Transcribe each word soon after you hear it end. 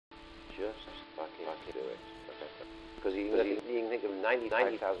Because you can think of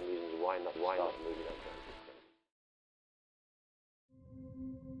 90,000 reasons why not start a movie like that.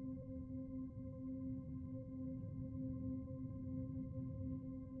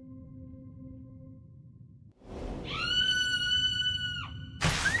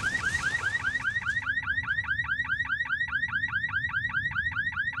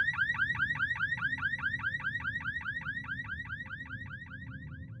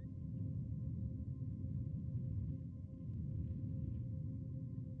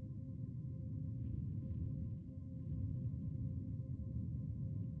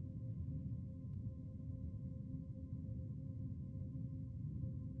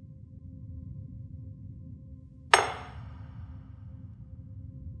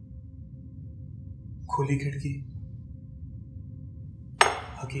 खुली खिड़की,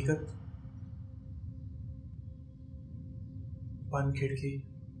 हकीकत, बंद खिड़की,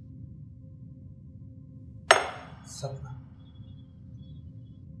 सपना।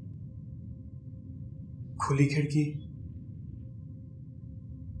 खुली खिड़की,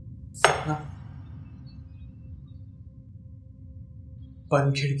 सपना,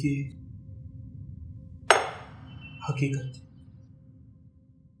 बंद खिड़की, हकीकत।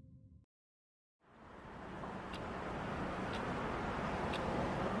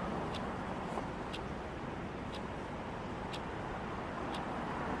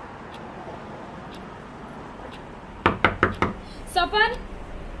 Sapan,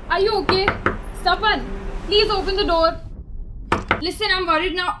 are you okay? Sapan, please open the door. Listen, I'm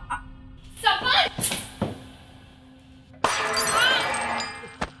worried now. Sapan!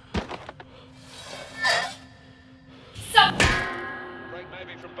 Break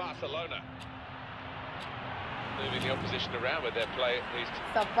maybe from Barcelona. Moving the opposition around with their play at least.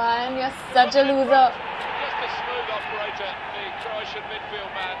 Sapan, you're such a loser. Just a smooth operator, the Croatian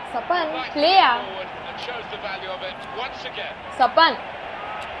midfield man. Sapan, Likes to play get out. forward and shows the value of it once again. Sapan.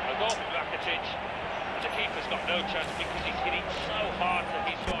 A goal from Rakitic, and the keeper's got no chance because he's hitting so hard that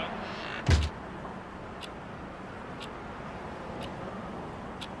he's gone.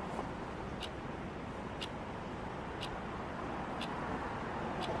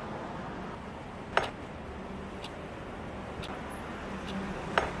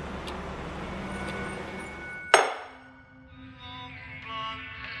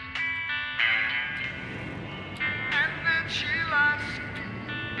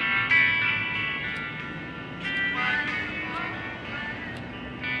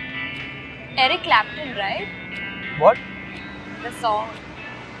 Eric Clapton, right? What? The song.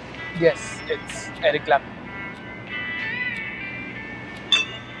 Yes, it's Eric Clapton.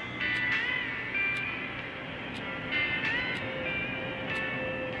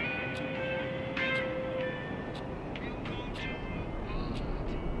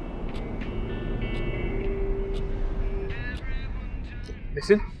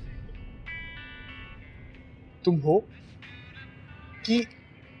 Listen, तुम हो कि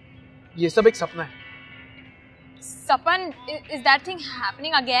ये सब एक सपना है? Sapan, is that thing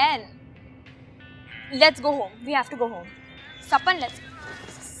happening again? Let's go home. We have to go home. Sapan,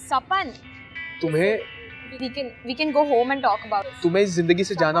 Sapan. तुम्हें We can go home and talk about it. तुम्हें इस जिंदगी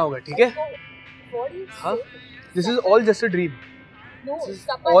से जाना होगा, ठीक है? What do you हाँ? say? This is all just a dream. No, This is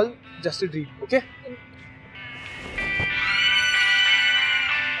Sapan. all just a dream, okay?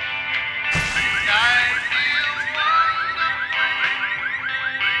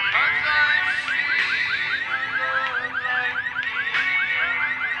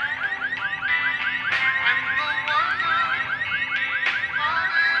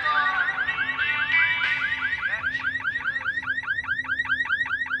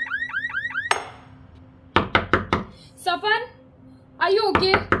 Sapan, are you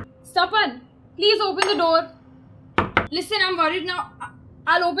okay? Sapan, please open the door. Listen, I'm worried now.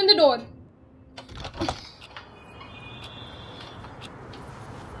 I'll open the door.